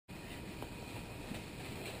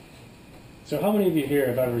So how many of you here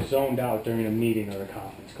have ever zoned out during a meeting or a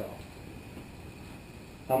conference call?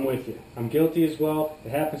 I'm with you. I'm guilty as well. It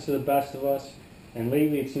happens to the best of us, and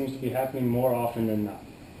lately it seems to be happening more often than not.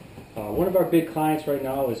 One of our big clients right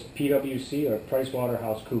now is PwC, or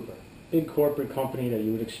PricewaterhouseCoopers, big corporate company that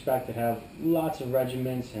you would expect to have lots of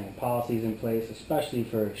regiments and policies in place, especially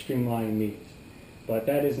for streamlining meetings. But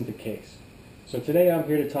that isn't the case. So today I'm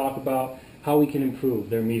here to talk about how we can improve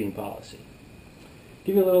their meeting policy.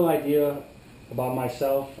 Give you a little idea about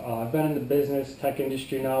myself. I've been in the business tech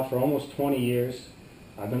industry now for almost 20 years.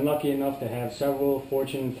 I've been lucky enough to have several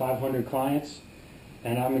Fortune 500 clients,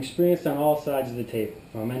 and I'm experienced on all sides of the table,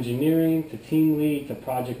 from engineering to team lead to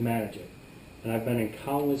project manager. And I've been in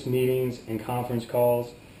countless meetings and conference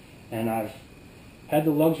calls, and I've had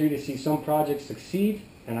the luxury to see some projects succeed,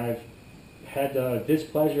 and I've had the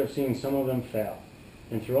displeasure of seeing some of them fail.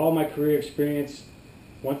 And through all my career experience,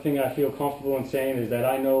 one thing I feel comfortable in saying is that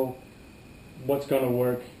I know what's going to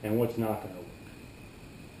work and what's not going to work.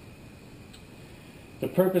 The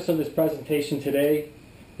purpose of this presentation today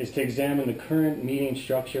is to examine the current meeting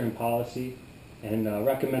structure and policy and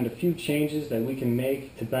recommend a few changes that we can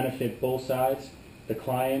make to benefit both sides, the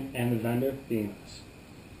client and the vendor, being us.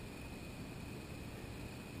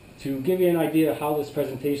 To give you an idea of how this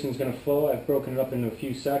presentation is going to flow, I've broken it up into a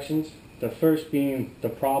few sections. The first being the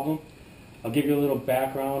problem. I'll give you a little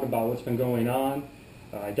background about what's been going on,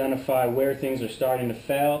 identify where things are starting to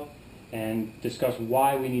fail, and discuss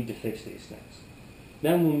why we need to fix these things.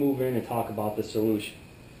 Then we'll move in and talk about the solution.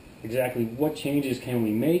 Exactly what changes can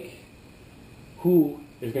we make, who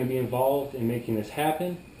is going to be involved in making this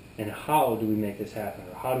happen, and how do we make this happen,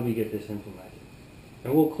 or how do we get this implemented.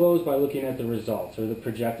 And we'll close by looking at the results, or the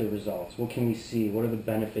projected results. What can we see? What are the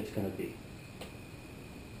benefits going to be?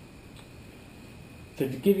 To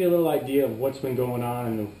give you a little idea of what's been going on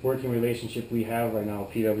in the working relationship we have right now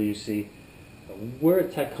at PwC, we're a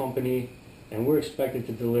tech company and we're expected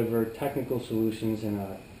to deliver technical solutions in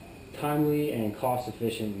a timely and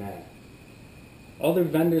cost-efficient manner. Other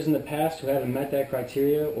vendors in the past who haven't met that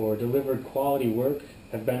criteria or delivered quality work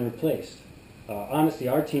have been replaced. Honestly,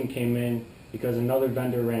 our team came in because another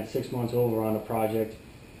vendor ran 6 months over on a project,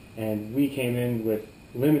 and we came in with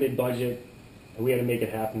limited budget and we had to make it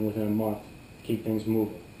happen within a month. Keep things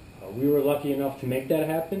moving. We were lucky enough to make that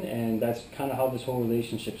happen, and that's kind of how this whole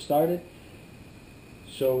relationship started.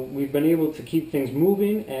 So we've been able to keep things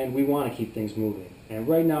moving, and we want to keep things moving. And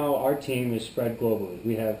right now our team is spread globally.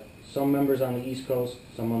 We have some members on the East Coast,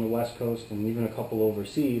 some on the West Coast, and even a couple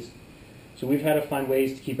overseas. So we've had to find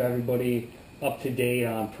ways to keep everybody up to date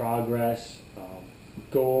on progress,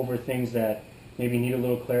 go over things that maybe need a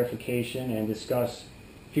little clarification, and discuss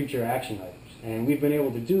future action items. And we've been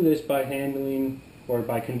able to do this by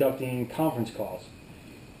conducting conference calls.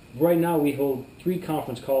 Right now we hold 3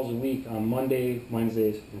 conference calls a week on Monday,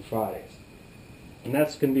 Wednesdays, and Fridays. And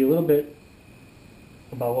that's going to be a little bit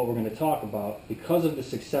about what we're going to talk about. Because of the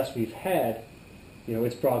success we've had,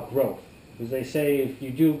 it's brought growth. As they say, if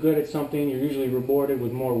you do good at something, you're usually rewarded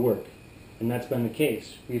with more work. And that's been the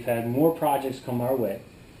case. We've had more projects come our way.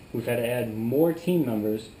 We've had to add more team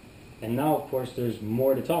members. And now, of course, there's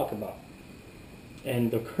more to talk about.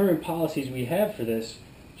 And the current policies we have for this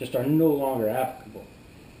just are no longer applicable.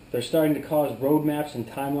 They're starting to cause roadmaps and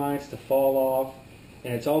timelines to fall off,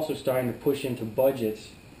 and it's also starting to push into budgets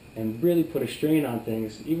and really put a strain on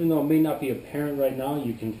things. Even though it may not be apparent right now,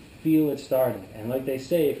 you can feel it starting. And like they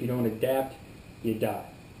say, if you don't adapt, you die.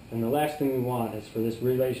 And the last thing we want is for this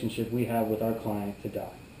relationship we have with our client to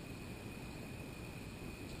die.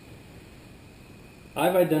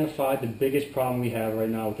 I've identified the biggest problem we have right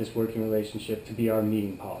now with this working relationship to be our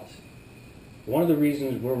meeting policy. One of the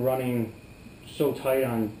reasons we're running so tight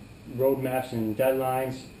on roadmaps and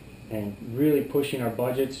deadlines and really pushing our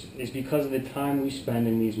budgets is because of the time we spend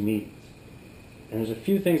in these meetings. And there's a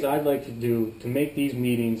few things I'd like to do to make these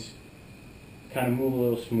meetings kind of move a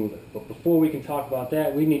little smoother. But before we can talk about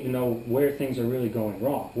that, we need to know where things are really going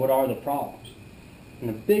wrong. What are the problems? And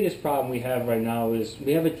the biggest problem we have right now is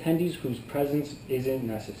we have attendees whose presence isn't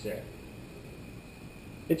necessary.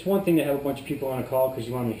 It's one thing to have a bunch of people on a call because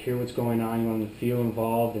you want them to hear what's going on, you want them to feel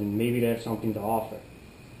involved, and maybe they have something to offer.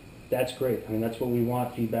 That's great. That's what we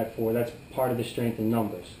want feedback for. That's part of the strength in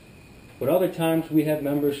numbers. But other times we have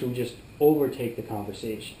members who just overtake the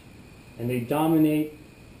conversation, and they dominate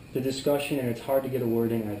the discussion, and it's hard to get a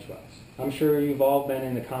word in edgewise. I'm sure you've all been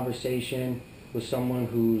in a conversation with someone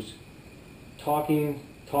who's talking,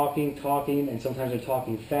 and sometimes they're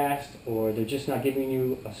talking fast, or they're just not giving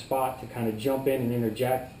you a spot to kind of jump in and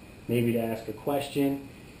interject, maybe to ask a question,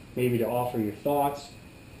 maybe to offer your thoughts.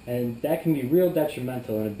 And that can be real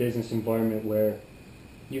detrimental in a business environment where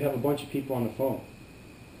you have a bunch of people on the phone,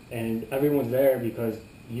 and everyone's there because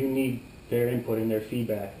you need their input and their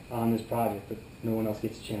feedback on this project, but no one else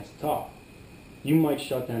gets a chance to talk. You might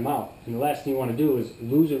shut them out, and the last thing you want to do is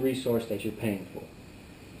lose a resource that you're paying for.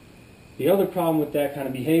 The other problem with that kind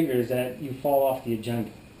of behavior is that you fall off the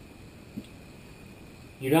agenda.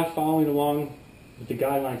 You're not following along with the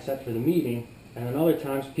guidelines set for the meeting, and then other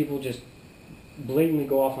times people just blatantly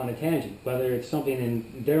go off on a tangent, whether it's something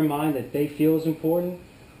in their mind that they feel is important,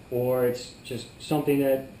 or it's just something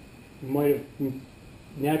that might have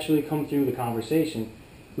naturally come through the conversation.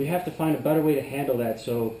 We have to find a better way to handle that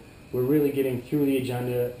so we're really getting through the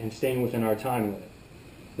agenda and staying within our time limit.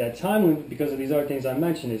 That time limit, because of these other things I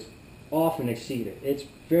mentioned, is often exceeded. It's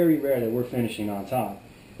very rare that we're finishing on time,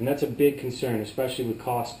 and that's a big concern, especially with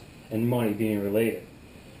cost and money being related.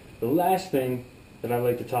 The last thing that I'd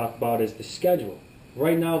like to talk about is the schedule.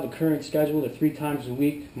 Right now, the current schedule, the 3 times a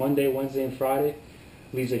week, Monday, Wednesday, and Friday,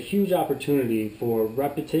 leaves a huge opportunity for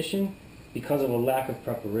repetition because of a lack of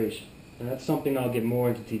preparation. And that's something I'll get more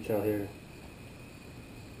into detail here.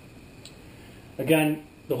 Again,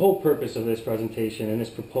 the whole purpose of this presentation and this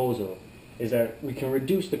proposal is that we can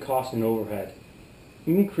reduce the cost and overhead,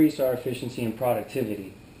 increase our efficiency and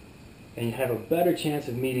productivity, and have a better chance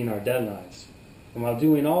of meeting our deadlines. And while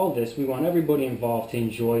doing all of this, we want everybody involved to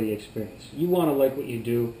enjoy the experience. You want to like what you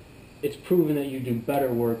do. It's proven that you do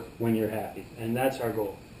better work when you're happy, and that's our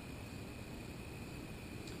goal.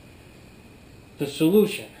 The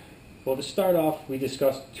solution. Well, to start off, we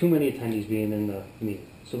discussed too many attendees being in the meeting.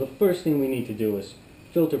 So the first thing we need to do is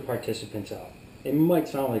filter participants out. It might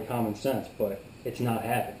sound like common sense, but it's not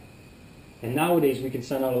happening. And nowadays, we can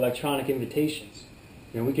send out electronic invitations.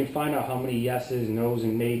 We can find out how many yeses, nos,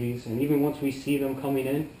 and maybes, and even once we see them coming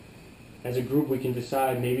in, as a group we can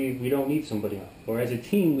decide maybe we don't need somebody on. Or as a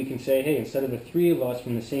team we can say, hey, instead of the 3 of us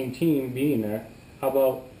from the same team being there, how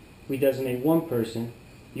about we designate one person,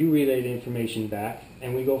 you relay the information back,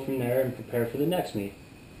 and we go from there and prepare for the next meeting.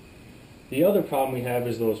 The other problem we have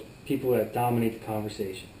is those people that dominate the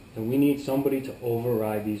conversation. And we need somebody to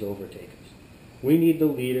override these overtakers. We need the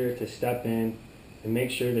leader to step in and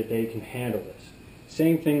make sure that they can handle this.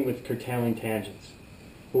 Same thing with curtailing tangents.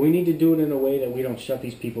 But we need to do it in a way that we don't shut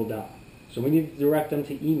these people down. So we need to direct them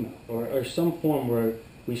to email or some form where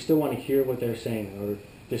we still want to hear what they're saying or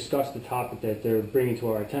discuss the topic that they're bringing to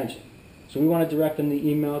our attention. So we want to direct them to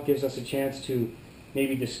email. It gives us a chance to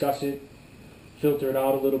maybe discuss it, filter it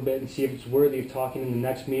out a little bit, and see if it's worthy of talking in the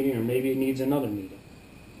next meeting, or maybe it needs another meeting.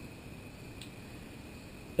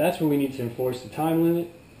 That's where we need to enforce the time limit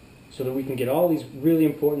so that we can get all these really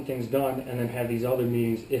important things done and then have these other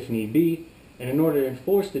meetings if need be. And in order to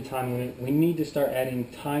enforce the time limit, we need to start adding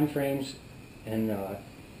time frames and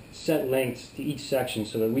set lengths to each section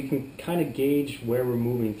so that we can kind of gauge where we're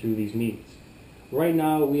moving through these meetings. Right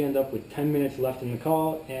now, we end up with 10 minutes left in the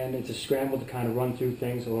call, and it's a scramble to kind of run through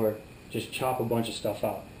things or just chop a bunch of stuff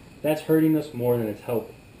out. That's hurting us more than it's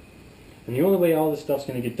helping. And the only way all this stuff's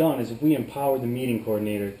going to get done is if we empower the meeting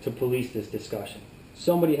coordinator to police this discussion.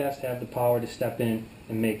 Somebody has to have the power to step in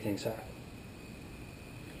and make things happen.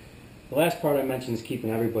 The last part I mentioned is keeping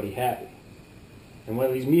everybody happy. And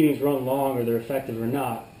whether these meetings run long or they're effective or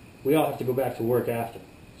not, we all have to go back to work after.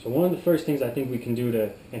 So one of the first things I think we can do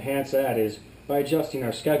to enhance that is by adjusting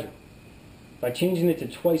our schedule. By changing it to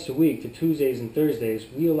twice a week, to Tuesdays and Thursdays,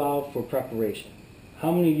 we allow for preparation.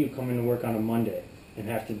 How many of you come into work on a Monday and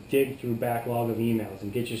have to dig through a backlog of emails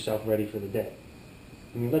and get yourself ready for the day?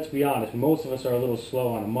 I mean, let's be honest, most of us are a little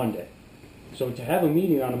slow on a Monday. So to have a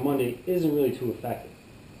meeting on a Monday isn't really too effective.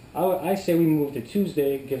 I say we move to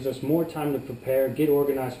Tuesday. It gives us more time to prepare, get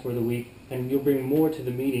organized for the week, and you'll bring more to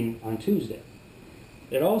the meeting on Tuesday.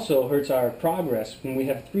 It also hurts our progress when we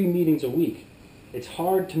have 3 meetings a week. It's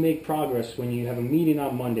hard to make progress when you have a meeting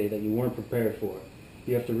on Monday that you weren't prepared for.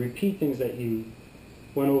 You have to repeat things that you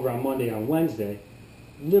went over on Monday on Wednesday.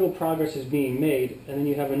 Little progress is being made, and then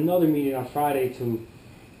you have another meeting on Friday to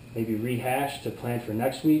maybe rehash, to plan for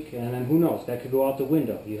next week, and then who knows, that could go out the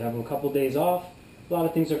window. You have a couple days off, a lot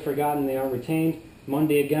of things are forgotten, they aren't retained.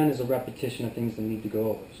 Monday again is a repetition of things that need to go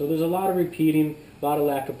over. So there's a lot of repeating, a lot of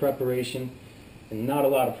lack of preparation, and not a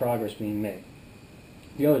lot of progress being made.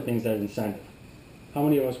 The other thing is that incentive. How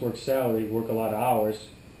many of us work salary, work a lot of hours,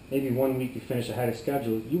 maybe one week you finish ahead of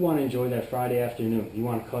schedule, you want to enjoy that Friday afternoon. You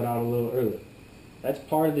want to cut out a little early. That's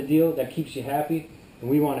part of the deal, that keeps you happy, and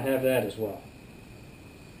we want to have that as well.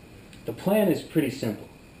 The plan is pretty simple.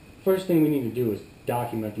 First thing we need to do is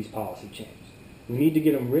document these policy changes. We need to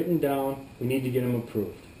get them written down, we need to get them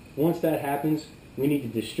approved. Once that happens, we need to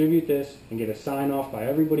distribute this and get a sign-off by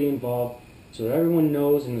everybody involved so that everyone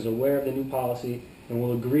knows and is aware of the new policy and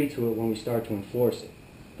will agree to it when we start to enforce it.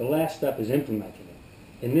 The last step is implementing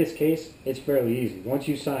it. In this case, it's fairly easy. Once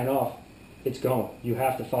you sign off, it's going. You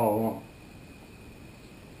have to follow along.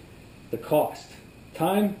 The cost.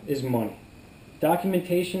 Time is money.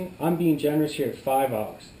 Documentation, I'm being generous here at 5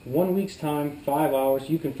 hours. 1 week's time, 5 hours.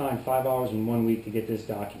 You can find 5 hours in 1 week to get this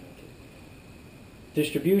documented.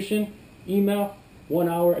 Distribution, email, 1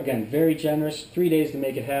 hour. Again, very generous. 3 days to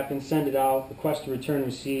make it happen. Send it out. Request a return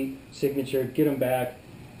receipt, signature, get them back.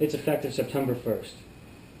 It's effective September 1st.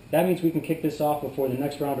 That means we can kick this off before the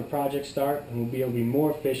next round of projects start, and we'll be able to be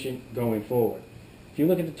more efficient going forward. If you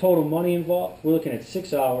look at the total money involved, we're looking at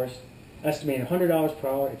 6 hours, estimating $100 per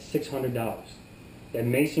hour at $600. That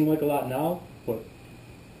may seem like a lot now, but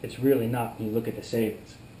it's really not when you look at the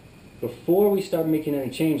savings. Before we start making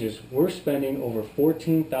any changes, we're spending over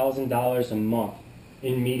 $14,000 a month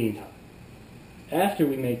in meeting time. After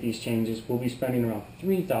we make these changes, we'll be spending around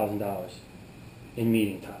 $3,000 in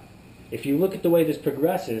meeting time. If you look at the way this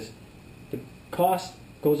progresses, the cost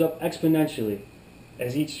goes up exponentially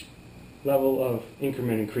as each level of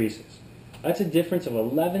increment increases. That's a difference of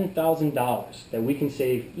 $11,000 that we can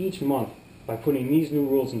save each month by putting these new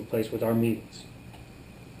rules into place with our meetings.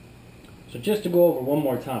 So just to go over one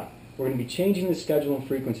more time, we're going to be changing the schedule and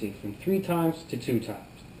frequency from 3 times to 2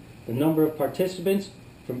 times. The number of participants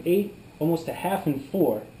from 8 almost to half in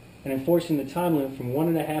 4, and enforcing the time limit from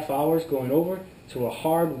 1.5 hours going over to a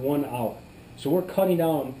hard 1 hour. So we're cutting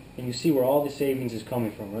down, and you see where all the savings is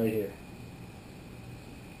coming from right here.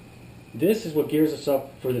 This is what gears us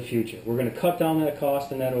up for the future. We're going to cut down that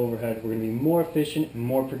cost and that overhead. We're going to be more efficient and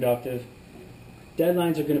more productive.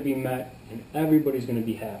 Deadlines are going to be met, and everybody's going to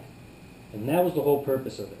be happy. And that was the whole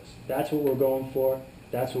purpose of this. That's what we're going for.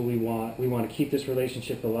 That's what we want. We want to keep this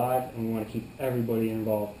relationship alive, and we want to keep everybody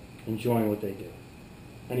involved enjoying what they do.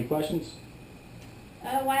 Any questions?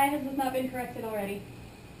 Why has this not been corrected already?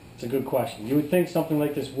 It's a good question. You would think something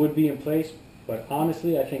like this would be in place, but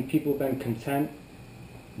honestly, I think people have been content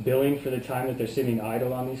billing for the time that they're sitting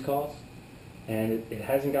idle on these calls, and it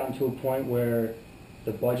hasn't gotten to a point where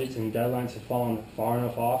the budgets and deadlines have fallen far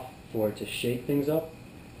enough off for it to shake things up.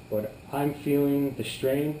 But I'm feeling the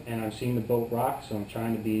strain, and I'm seeing the boat rock, so I'm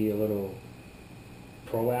trying to be a little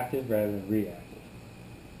proactive rather than reactive.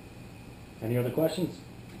 Any other questions?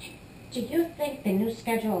 Do you think the new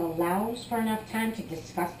schedule allows for enough time to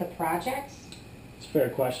discuss the projects? It's a fair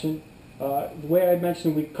question. The way I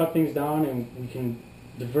mentioned, we cut things down and we can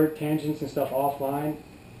divert tangents and stuff offline.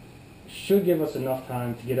 Should give us enough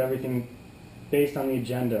time to get everything based on the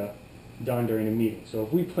agenda done during a meeting. So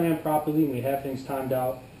if we plan properly and we have things timed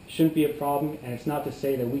out, shouldn't be a problem. And it's not to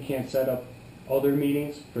say that we can't set up other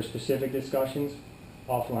meetings for specific discussions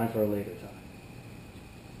offline for a later time.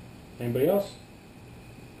 Anybody else?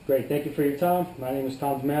 Great. Thank you for your time. My name is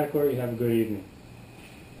Tom Dematicor. You have a good evening.